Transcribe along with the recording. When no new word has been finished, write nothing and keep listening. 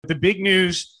the big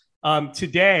news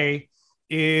today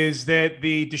is that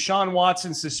the Deshaun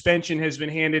Watson suspension has been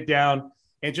handed down.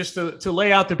 And just to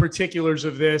lay out the particulars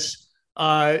of this,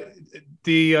 the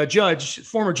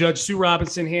former judge Sue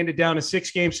Robinson, handed down a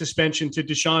 6-game suspension to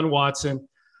Deshaun Watson.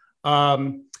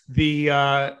 Some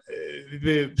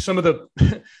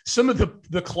of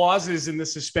the clauses in the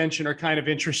suspension are kind of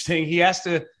interesting. He has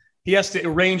to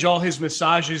arrange all his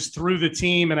massages through the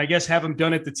team, and I guess have them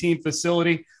done at the team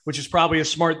facility, which is probably a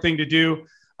smart thing to do.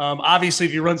 Obviously,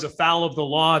 if he runs afoul of the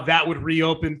law, that would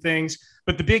reopen things.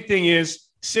 But the big thing is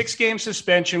 6-game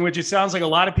suspension, which it sounds like a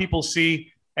lot of people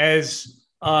see as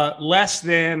less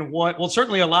than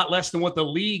certainly a lot less than what the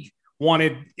league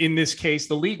wanted in this case.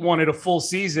 The league wanted a full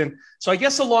season. So I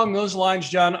guess along those lines,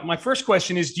 John, my first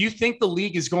question is, do you think the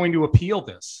league is going to appeal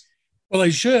this? Well,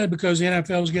 they should, because the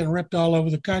NFL is getting ripped all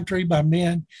over the country by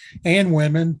men and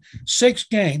women. 6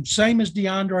 games, same as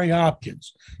DeAndre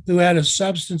Hopkins, who had a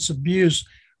substance abuse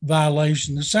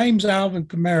violation. The same as Alvin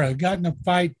Kamara, got in a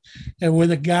fight with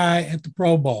a guy at the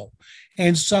Pro Bowl.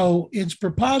 And so it's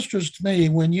preposterous to me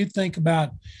when you think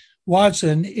about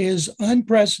Watson is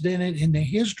unprecedented in the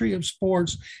history of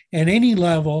sports at any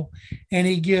level, and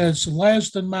he gets less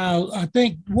than Myles. I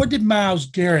think, what did Myles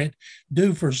Garrett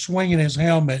do for swinging his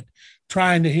helmet,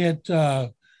 trying to hit,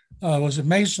 was it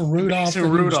Mason Rudolph? Mason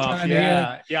Rudolph,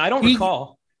 yeah. I don't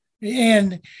recall.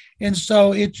 And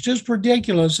so it's just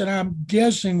ridiculous. And I'm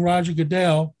guessing Roger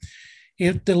Goodell,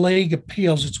 if the league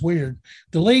appeals, it's weird.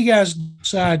 The league has to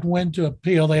decide when to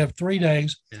appeal. They have 3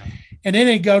 days. Yeah. And then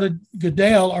they go to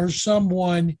Goodell or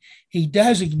someone he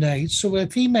designates. So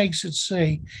if he makes it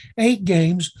say 8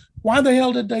 games, why the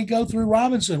hell did they go through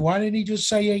Robinson? Why didn't he just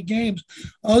say 8 games,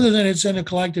 other than it's in a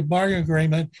collective bargaining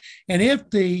agreement? And if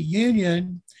the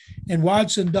union and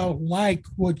Watson don't like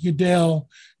what Goodell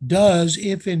does,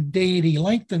 if indeed he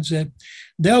lengthens it,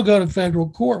 they'll go to federal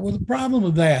court. Well, the problem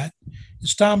with that,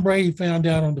 as Tom Brady found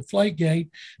out on Deflategate,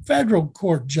 federal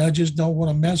court judges don't want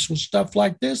to mess with stuff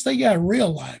like this. They got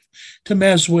real life to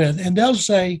mess with. And they'll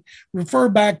say, refer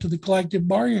back to the collective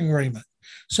bargaining agreement.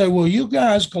 So, well, you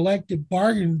guys collective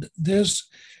bargained this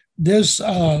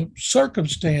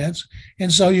circumstance,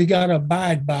 and so you got to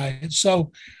abide by it.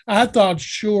 So I thought,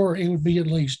 sure, it would be at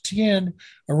least 10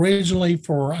 originally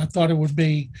I thought it would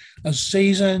be a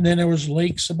season. Then there was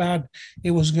leaks about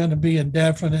it was going to be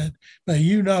indefinite. But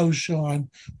Sean,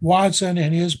 Watson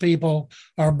and his people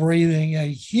are breathing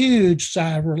a huge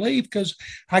sigh of relief, because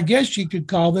I guess you could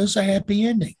call this a happy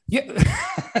ending. Yeah.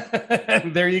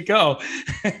 There you go.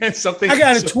 I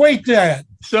got to tweet that.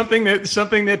 Something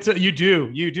that you do.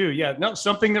 Yeah. No,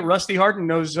 something that Rusty Hardin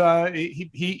knows.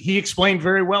 He explained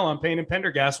very well on Payne and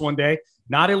Pendergast one day.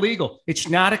 Not illegal. It's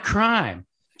not a crime,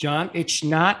 John. It's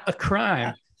not a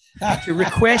crime to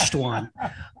request one.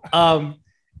 John,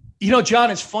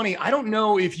 it's funny. I don't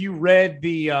know if you read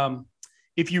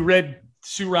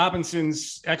Sue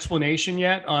Robinson's explanation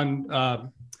yet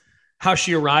on how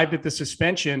she arrived at the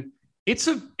suspension. It's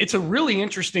a really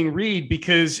interesting read,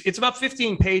 because it's about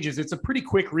 15 pages. It's a pretty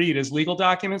quick read as legal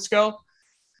documents go.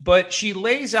 But she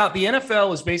lays out, the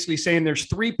NFL is basically saying there's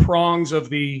 3 prongs of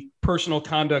the personal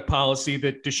conduct policy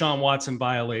that Deshaun Watson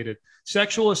violated: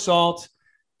 sexual assault,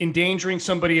 endangering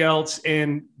somebody else,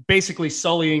 and basically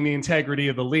sullying the integrity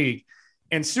of the league.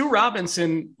 And Sue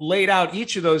Robinson laid out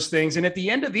each of those things. And at the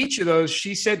end of each of those,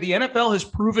 she said the NFL has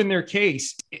proven their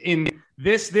case in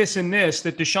this, and this,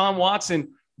 that Deshaun Watson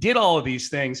did all of these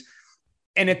things.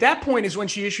 And at that point is when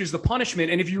she issues the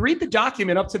punishment. And if you read the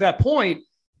document up to that point,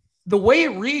 the way it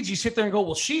reads, you sit there and go,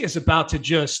 well, she is about to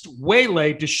just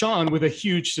waylay Deshaun with a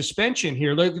huge suspension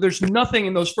here. There's nothing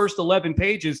in those first 11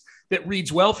 pages that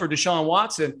reads well for Deshaun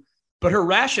Watson. But her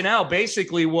rationale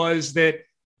basically was that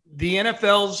the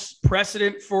NFL's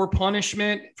precedent for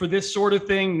punishment for this sort of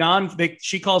thing,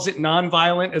 she calls it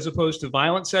nonviolent as opposed to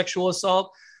violent sexual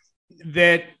assault,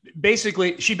 that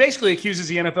she basically accuses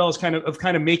the NFL of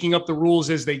kind of making up the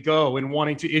rules as they go and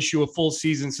wanting to issue a full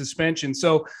season suspension.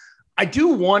 So I do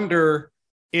wonder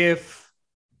if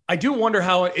they're going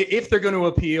to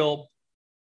appeal,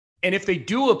 and if they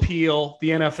do appeal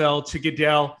the NFL to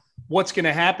Goodell, what's going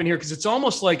to happen here? Because it's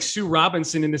almost like Sue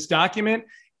Robinson in this document,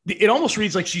 it almost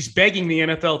reads like she's begging the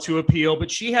NFL to appeal, but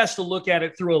she has to look at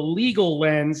it through a legal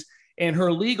lens, and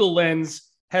her legal lens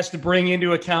has to bring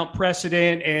into account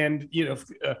precedent and,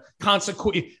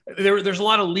 consequence. There's a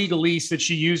lot of legalese that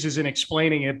she uses in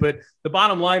explaining it. But the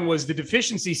bottom line was the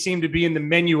deficiency seemed to be in the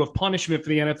menu of punishment for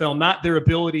the NFL, not their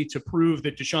ability to prove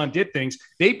that Deshaun did things.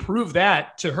 They proved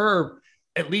that to her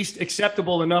at least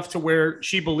acceptable enough to where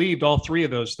she believed all 3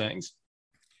 of those things.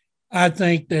 I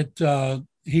think that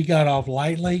he got off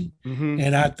lightly. Mm-hmm.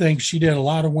 And I think she did a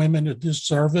lot of women a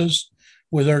disservice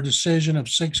with her decision of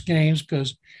 6 games,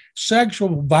 because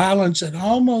sexual violence, it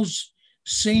almost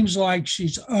seems like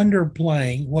she's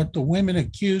underplaying what the women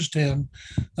accused him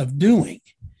of doing.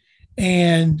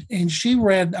 And she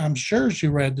read, I'm sure she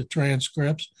read the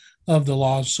transcripts of the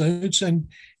lawsuits, and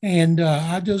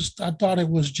I thought it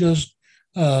was just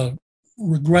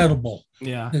regrettable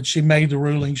that she made the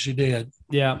ruling she did.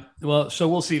 Yeah. Well, so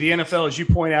we'll see. The NFL, as you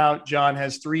point out, John,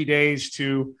 has 3 days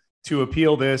to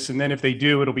appeal this. And then if they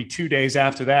do, it'll be 2 days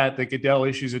after that Goodell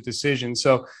issues a decision.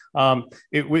 So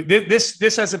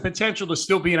this has a potential to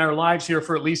still be in our lives here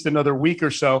for at least another week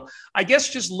or so. I guess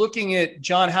just looking at,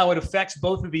 John, how it affects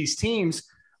both of these teams,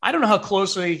 I don't know how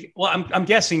closely, well, I'm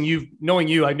guessing knowing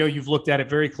you, I know you've looked at it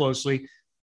very closely,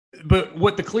 but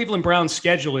what the Cleveland Browns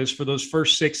schedule is for those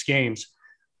first 6 games,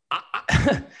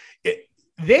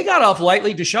 they got off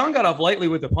lightly. Deshaun got off lightly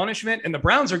with the punishment, and the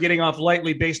Browns are getting off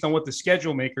lightly based on what the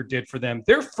schedule maker did for them.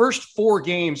 Their first 4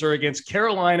 games are against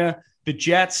Carolina, the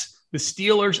Jets, the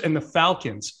Steelers, and the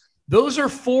Falcons. Those are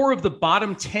 4 of the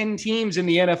bottom 10 teams in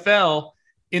the NFL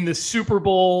in the Super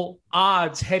Bowl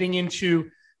odds heading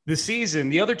into the season.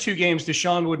 The other 2 games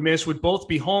Deshaun would miss would both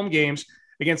be home games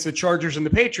against the Chargers and the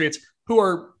Patriots, who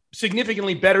are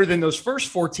significantly better than those first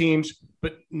 4 teams,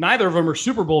 but neither of them are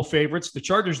Super Bowl favorites. The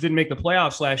Chargers didn't make the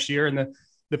playoffs last year, and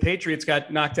the Patriots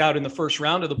got knocked out in the first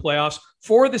round of the playoffs.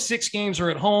 4 of the 6 games are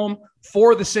at home.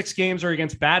 4 of the 6 games are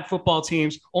against bad football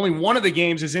teams. Only 1 of the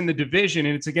games is in the division,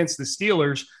 and it's against the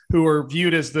Steelers, who are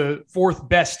viewed as the 4th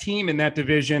best team in that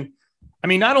division. I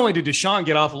mean, not only did Deshaun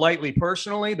get off lightly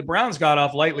personally, the Browns got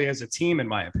off lightly as a team, in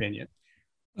my opinion.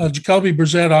 Jacoby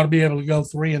Brissett ought to be able to go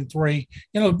 3-3.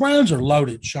 The Browns are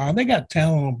loaded, Sean. They got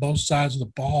talent on both sides of the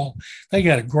ball. They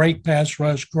got a great pass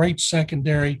rush, great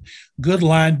secondary, good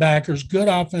linebackers, good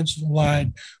offensive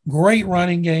line, great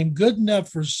running game, good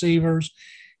enough receivers.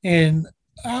 And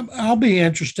I'll be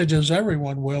interested, as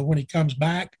everyone will, when he comes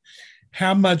back,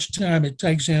 how much time it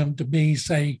takes him to be,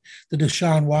 say, the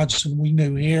Deshaun Watson we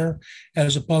knew here,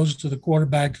 as opposed to the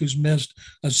quarterback who's missed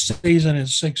a season in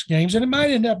 6 games. And it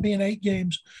might end up being 8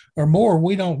 games or more.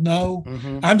 We don't know.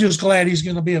 Mm-hmm. I'm just glad he's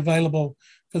going to be available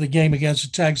for the game against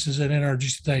the Texans at NRG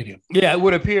Stadium. Yeah, it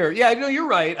would appear. Yeah, no, you're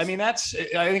right. I mean, I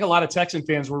think a lot of Texan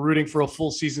fans were rooting for a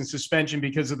full season suspension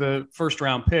because of the first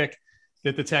round pick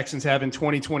that the Texans have in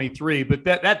 2023. But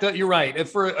that you're right.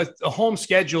 For a home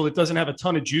schedule, it doesn't have a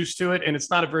ton of juice to it, and it's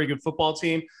not a very good football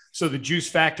team. So the juice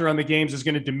factor on the games is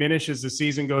going to diminish as the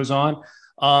season goes on.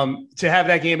 To have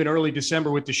that game in early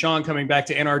December with Deshaun coming back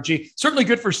to NRG, certainly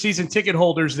good for season ticket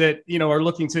holders that, are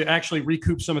looking to actually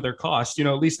recoup some of their costs. At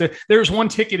least there's one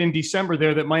ticket in December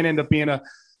there that might end up being a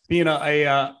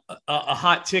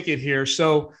hot ticket here.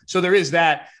 So there is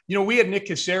that. We had Nick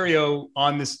Caserio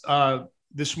on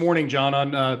this morning, John,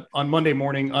 on Monday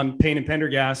morning on Payne and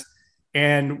Pendergast,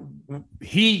 and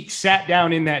he sat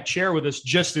down in that chair with us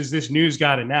just as this news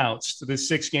got announced, this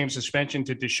 6-game suspension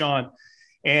to Deshaun.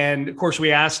 And of course,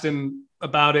 we asked him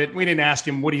about it. We didn't ask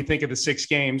him, what do you think of the 6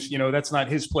 games? That's not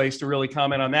his place to really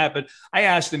comment on that. But I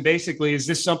asked him basically, is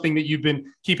this something that you've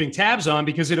been keeping tabs on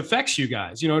because it affects you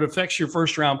guys? It affects your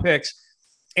first round picks.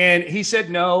 And he said,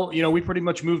 no, we pretty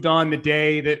much moved on the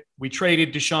day that we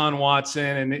traded Deshaun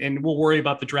Watson, and we'll worry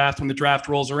about the draft when the draft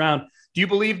rolls around. Do you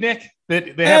believe, Nick,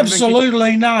 that they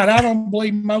Absolutely not. I don't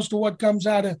believe most of what comes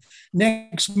out of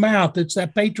Nick's mouth. It's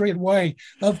that Patriot way.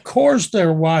 Of course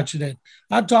they're watching it.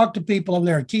 I talk to people over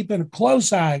there keeping a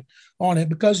close eye on it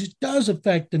because it does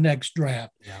affect the next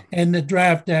draft and the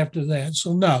draft after that.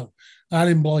 So, no, I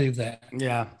didn't believe that.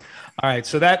 Yeah. All right.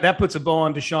 So that puts a bow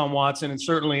on Deshaun Watson. And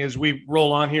certainly as we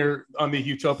roll on here on the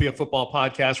Houtopia Football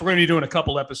Podcast, we're going to be doing a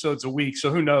couple episodes a week.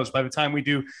 So who knows, by the time we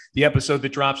do the episode that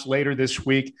drops later this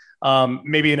week,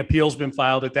 maybe an appeal's been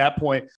filed at that point.